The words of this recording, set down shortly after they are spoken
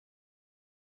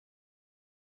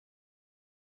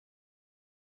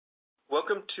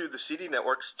Welcome to the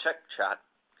CDNetworks Tech Chat.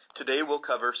 Today we'll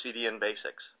cover CDN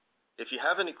basics. If you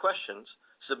have any questions,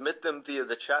 submit them via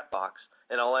the chat box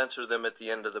and I'll answer them at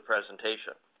the end of the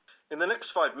presentation. In the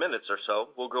next 5 minutes or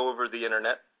so, we'll go over the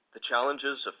Internet, the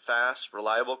challenges of fast,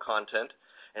 reliable content,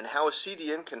 and how a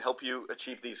CDN can help you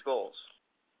achieve these goals.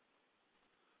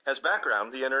 As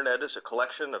background, the Internet is a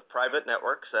collection of private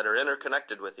networks that are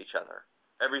interconnected with each other.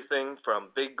 Everything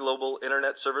from big global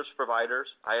Internet service providers,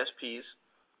 ISPs,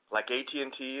 like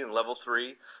AT&T and Level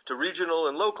 3, to regional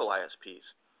and local ISPs.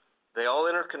 They all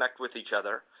interconnect with each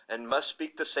other and must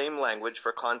speak the same language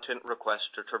for content requests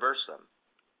to traverse them.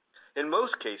 In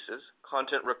most cases,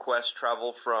 content requests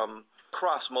travel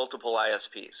across multiple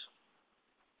ISPs.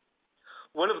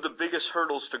 One of the biggest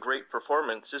hurdles to great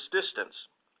performance is distance.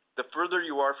 The further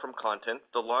you are from content,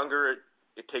 the longer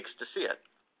it takes to see it.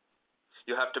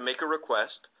 You have to make a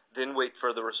request, then wait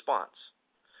for the response.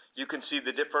 You can see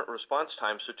the different response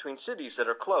times between cities that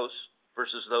are close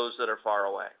versus those that are far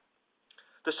away.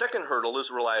 The second hurdle is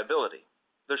reliability.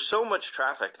 There's so much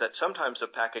traffic that sometimes a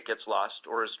packet gets lost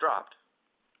or is dropped.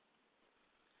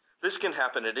 This can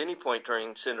happen at any point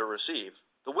during send or receive.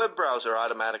 The web browser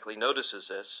automatically notices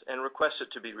this and requests it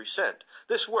to be resent.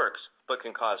 This works, but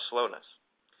can cause slowness.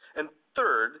 And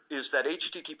third is that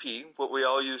HTTP, what we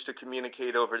all use to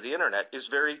communicate over the Internet, is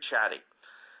very chatty.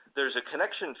 There's a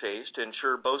connection phase to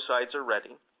ensure both sides are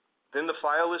ready. Then the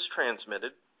file is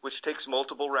transmitted, which takes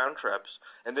multiple round trips,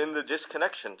 and then the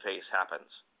disconnection phase happens.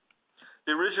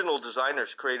 The original designers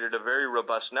created a very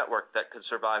robust network that could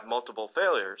survive multiple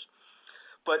failures,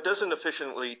 but doesn't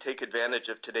efficiently take advantage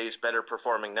of today's better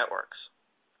performing networks.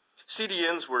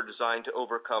 CDNs were designed to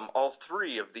overcome all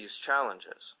three of these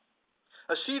challenges.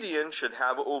 A CDN should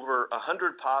have over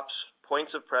 100 POPs,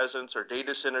 points of presence, or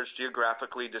data centers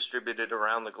geographically distributed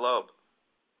around the globe.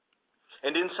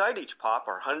 And inside each POP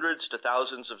are hundreds to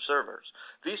thousands of servers.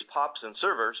 These POPs and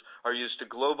servers are used to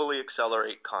globally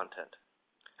accelerate content.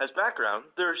 As background,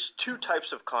 there's two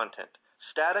types of content,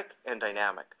 static and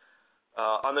dynamic.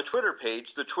 On the Twitter page,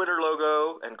 the Twitter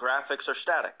logo and graphics are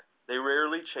static. They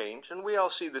rarely change, and we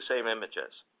all see the same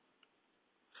images.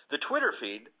 The Twitter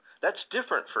feed, that's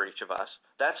different for each of us.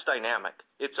 That's dynamic.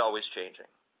 It's always changing.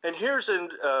 And here's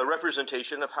a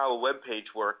representation of how a web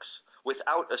page works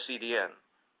without a CDN.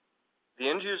 The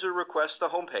end user requests the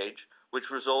home page, which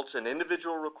results in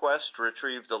individual requests to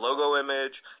retrieve the logo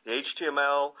image, the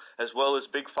HTML, as well as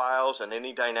big files and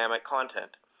any dynamic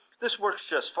content. This works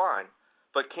just fine,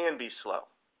 but can be slow.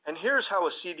 And here's how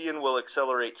a CDN will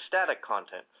accelerate static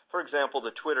content, for example,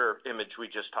 the Twitter image we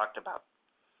just talked about.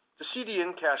 The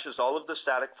CDN caches all of the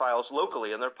static files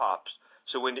locally in their POPs,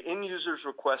 so when end users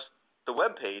request the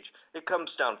web page, it comes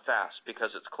down fast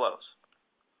because it's close.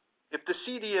 If the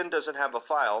CDN doesn't have a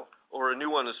file or a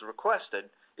new one is requested,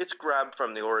 it's grabbed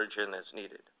from the origin as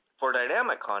needed. For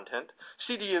dynamic content,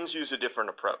 CDNs use a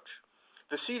different approach.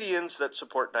 The CDNs that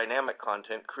support dynamic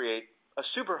content create a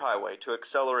superhighway to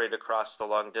accelerate across the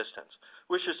long distance,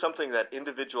 which is something that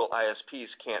individual ISPs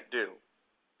can't do.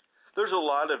 There's a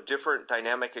lot of different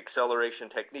dynamic acceleration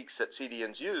techniques that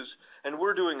CDNs use, and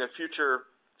we're doing a future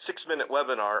 6-minute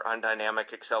webinar on dynamic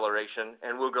acceleration,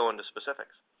 and we'll go into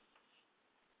specifics.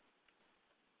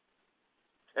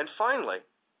 And finally,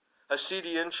 a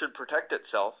CDN should protect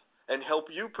itself and help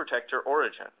you protect your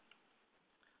origin.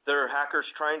 There are hackers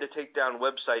trying to take down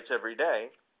websites every day,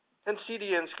 and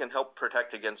CDNs can help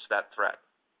protect against that threat.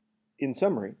 In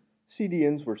summary,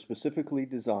 CDNs were specifically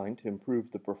designed to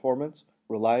improve the performance,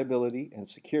 reliability, and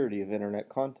security of Internet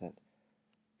content.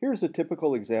 Here's a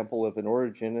typical example of an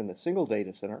origin in a single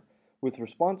data center with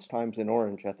response times in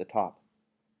orange at the top.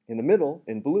 In the middle,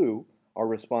 in blue, are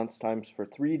response times for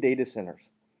 3 data centers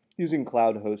using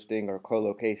cloud hosting or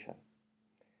co-location.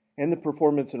 And the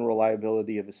performance and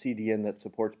reliability of a CDN that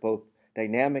supports both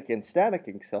dynamic and static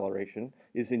acceleration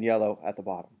is in yellow at the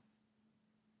bottom.